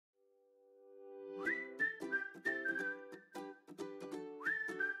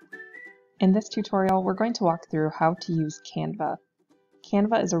In this tutorial, we're going to walk through how to use Canva.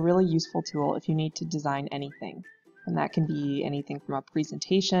 Canva is a really useful tool if you need to design anything, and that can be anything from a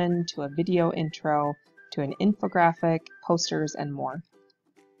presentation to a video intro to an infographic, posters, and more.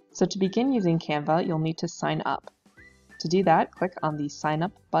 So to begin using Canva, you'll need to sign up. To do that, click on the Sign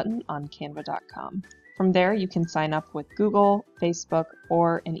Up button on canva.com. From there, you can sign up with Google, Facebook,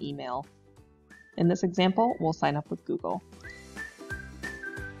 or an email. In this example, we'll sign up with Google.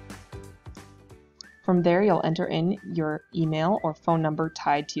 From there, you'll enter in your email or phone number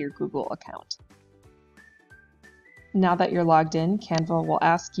tied to your Google account. Now that you're logged in, Canva will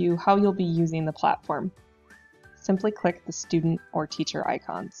ask you how you'll be using the platform. Simply click the student or teacher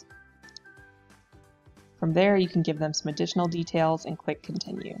icons. From there, you can give them some additional details and click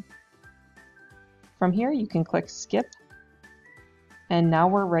Continue. From here, you can click Skip, and now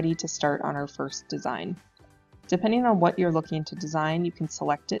we're ready to start on our first design. Depending on what you're looking to design, you can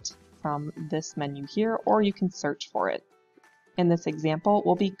select it from this menu here, or you can search for it. In this example,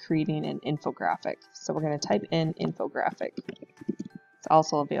 we'll be creating an infographic, so we're going to type in infographic. It's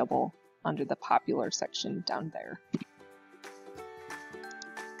also available under the popular section down there.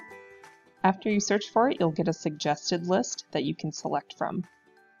 After you search for it, you'll get a suggested list that you can select from.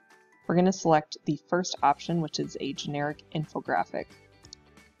 We're going to select the first option, which is a generic infographic.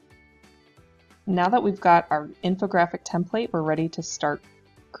 Now that we've got our infographic template, we're ready to start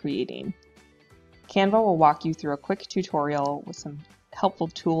creating. Canva will walk you through a quick tutorial with some helpful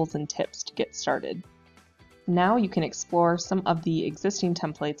tools and tips to get started. Now you can explore some of the existing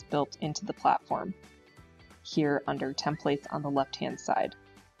templates built into the platform, here under Templates on the left-hand side.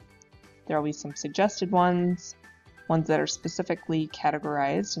 There will be some suggested ones that are specifically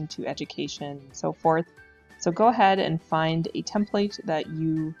categorized into education and so forth. So go ahead and find a template that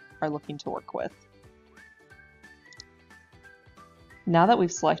you are looking to work with. Now that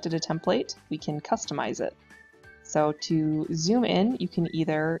we've selected a template, we can customize it. So to zoom in, you can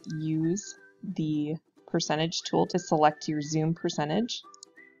either use the percentage tool to select your zoom percentage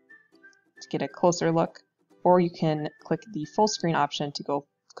to get a closer look, or you can click the full screen option to go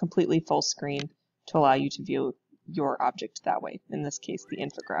completely full screen to allow you to view your object that way, in this case the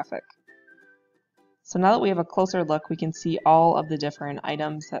infographic. So now that we have a closer look, we can see all of the different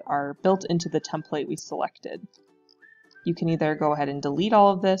items that are built into the template we selected. You can either go ahead and delete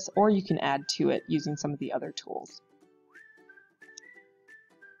all of this, or you can add to it using some of the other tools.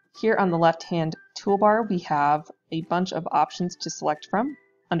 Here on the left-hand toolbar, we have a bunch of options to select from.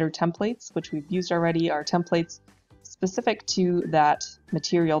 Under Templates, which we've used already, are templates specific to that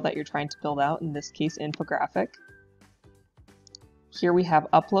material that you're trying to build out, in this case infographic. Here we have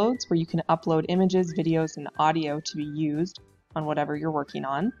Uploads, where you can upload images, videos, and audio to be used on whatever you're working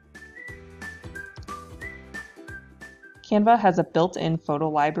on. Canva has a built-in photo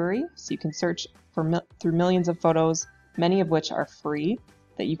library, so you can search through millions of photos, many of which are free,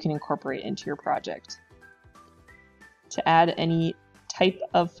 that you can incorporate into your project. To add any type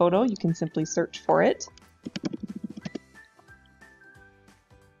of photo, you can simply search for it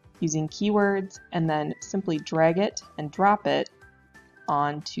using keywords, and then simply drag it and drop it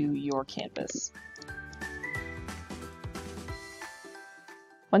onto your canvas.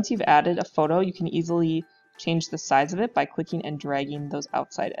 Once you've added a photo, you can easily change the size of it by clicking and dragging those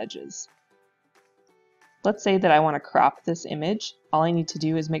outside edges. Let's say that I want to crop this image. All I need to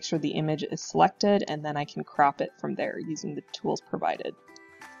do is make sure the image is selected, and then I can crop it from there using the tools provided.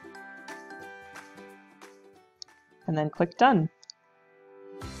 And then click Done.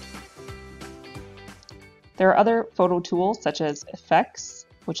 There are other photo tools such as effects,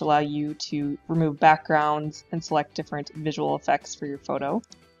 which allow you to remove backgrounds and select different visual effects for your photo.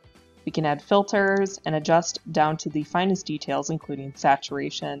 We can add filters and adjust down to the finest details, including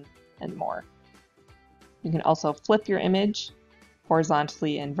saturation and more. You can also flip your image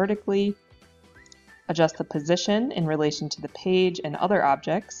horizontally and vertically, adjust the position in relation to the page and other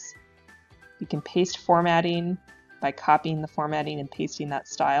objects. You can paste formatting by copying the formatting and pasting that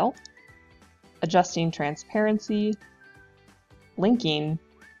style, adjusting transparency, linking,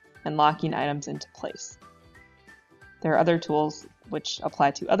 and locking items into place. There are other tools which apply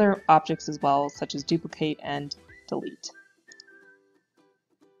to other objects as well, such as duplicate and delete.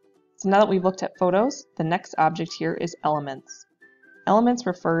 So now that we've looked at photos, the next object here is elements. Elements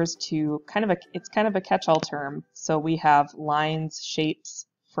refers to it's kind of a catch-all term. So we have lines, shapes,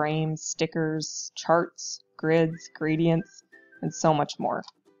 frames, stickers, charts, grids, gradients, and so much more.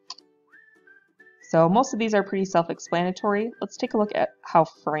 So most of these are pretty self-explanatory. Let's take a look at how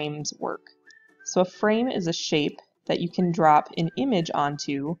frames work. So a frame is a shape that you can drop an image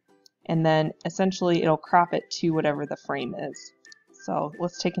onto, and then essentially it'll crop it to whatever the frame is. So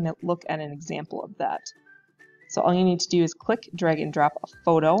let's take a look at an example of that. So all you need to do is click, drag, and drop a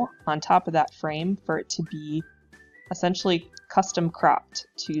photo on top of that frame for it to be essentially custom cropped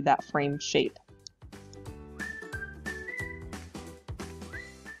to that frame shape.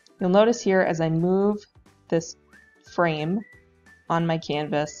 You'll notice here as I move this frame on my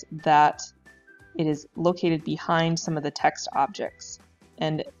canvas that it is located behind some of the text objects.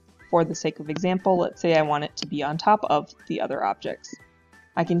 And for the sake of example, let's say I want it to be on top of the other objects.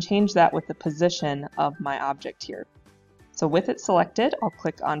 I can change that with the position of my object here. So with it selected, I'll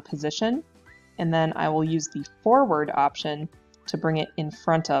click on position, and then I will use the forward option to bring it in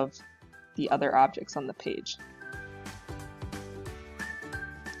front of the other objects on the page.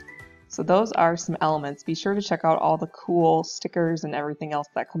 So those are some elements. Be sure to check out all the cool stickers and everything else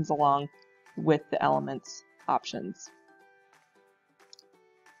that comes along with the elements options.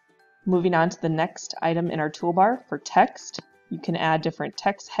 Moving on to the next item in our toolbar for text, you can add different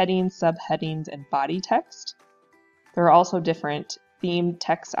text headings, subheadings, and body text. There are also different themed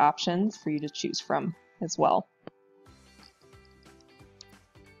text options for you to choose from as well.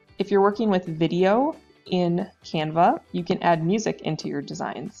 If you're working with video in Canva, you can add music into your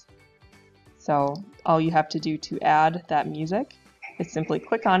designs. So all you have to do to add that music is simply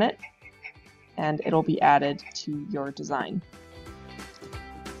click on it and it'll be added to your design.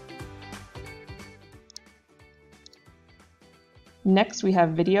 Next we have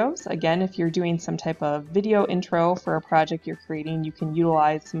videos. Again, if you're doing some type of video intro for a project you're creating, you can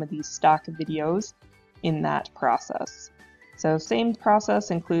utilize some of these stock videos in that process. So same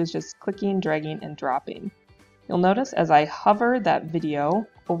process includes just clicking, dragging, and dropping. You'll notice as I hover that video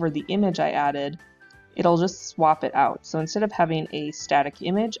over the image I added, it'll just swap it out. So instead of having a static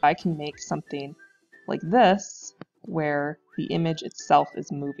image, I can make something like this where the image itself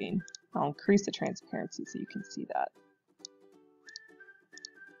is moving. I'll increase the transparency so you can see that.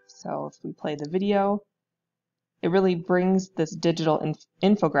 So if we play the video, it really brings this digital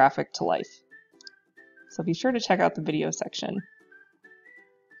infographic to life. So be sure to check out the video section.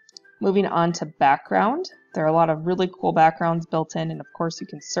 Moving on to background, there are a lot of really cool backgrounds built in, and of course you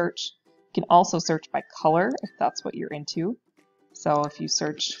can search. You can also search by color if that's what you're into. So if you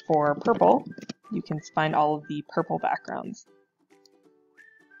search for purple, you can find all of the purple backgrounds.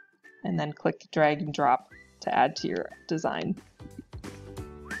 And then click, drag, and drop to add to your design.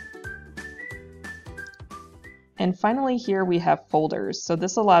 And finally here we have folders. So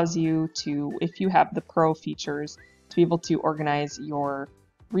this allows you to, if you have the Pro features, to be able to organize your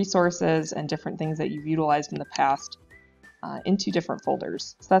resources and different things that you've utilized in the past into different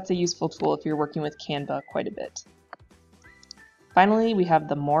folders. So that's a useful tool if you're working with Canva quite a bit. Finally, we have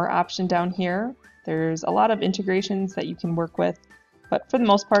the More option down here. There's a lot of integrations that you can work with, but for the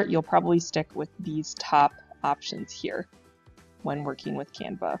most part, you'll probably stick with these top options here when working with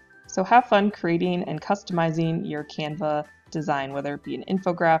Canva. So have fun creating and customizing your Canva design, whether it be an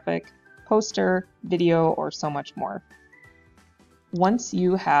infographic, poster, video, or so much more. Once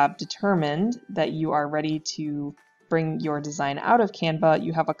you have determined that you are ready to bring your design out of Canva,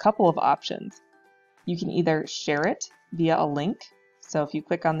 you have a couple of options. You can either share it via a link. So if you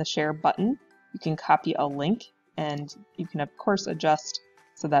click on the share button, you can copy a link and you can of course adjust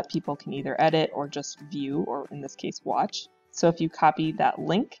so that people can either edit or just view, or in this case watch. So if you copy that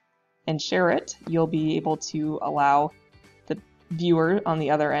link and share it, you'll be able to allow the viewer on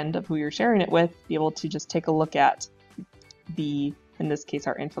the other end of who you're sharing it with be able to just take a look at the, in this case,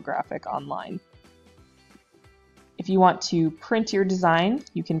 our infographic online. If you want to print your design,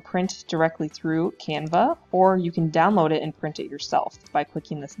 you can print directly through Canva, or you can download it and print it yourself by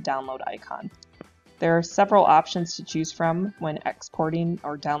clicking this download icon. There are several options to choose from when exporting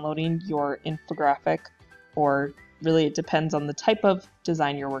or downloading your infographic, or really it depends on the type of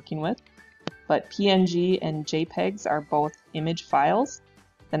design you're working with, but PNG and JPEGs are both image files.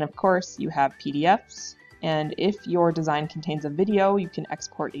 Then of course you have PDFs, and if your design contains a video, you can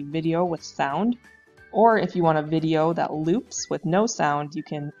export a video with sound, or if you want a video that loops with no sound, you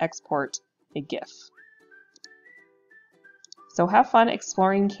can export a GIF. So have fun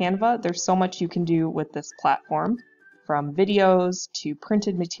exploring Canva. There's so much you can do with this platform, from videos to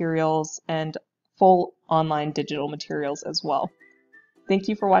printed materials and full online digital materials as well. Thank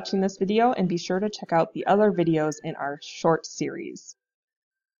you for watching this video, and be sure to check out the other videos in our short series.